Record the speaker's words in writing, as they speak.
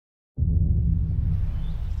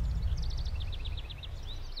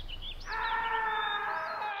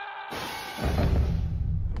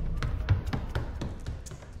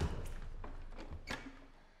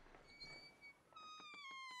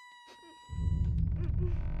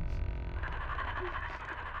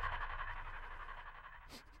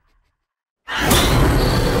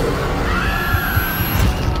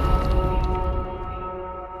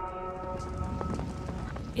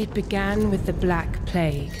It began with the Black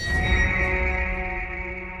Plague.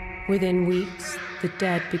 Within weeks, the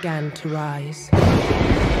dead began to rise.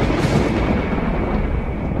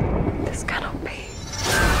 This cannot be.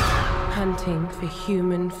 Hunting for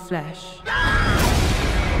human flesh.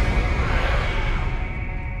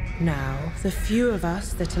 Now, the few of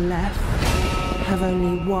us that are left have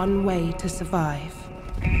only one way to survive.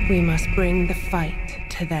 We must bring the fight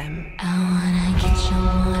to them.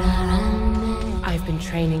 I've been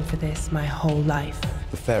training for this my whole life.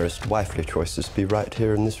 The fairest wifely choices be right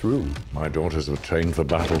here in this room. My daughters were trained for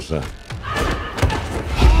battle, sir.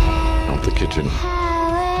 Not the kitchen.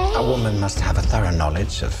 A woman must have a thorough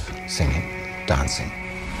knowledge of singing, dancing,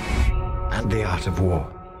 and the art of war.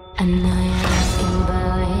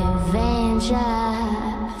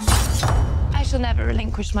 I shall never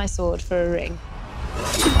relinquish my sword for a ring.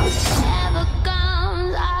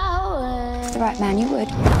 The right man, you would.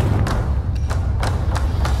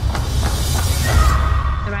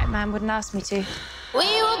 The right man wouldn't ask me to.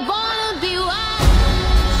 We were born to be wild.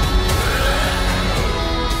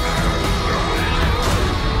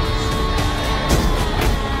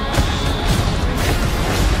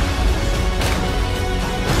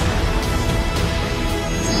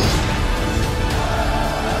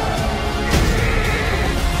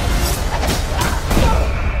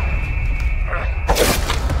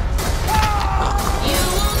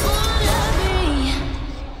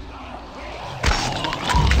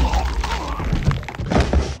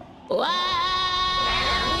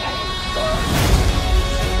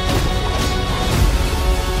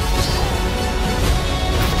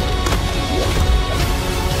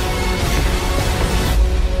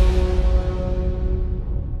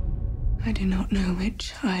 I do not know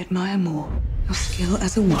which I admire more, your skill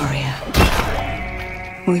as a warrior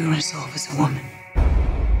or your resolve as a woman.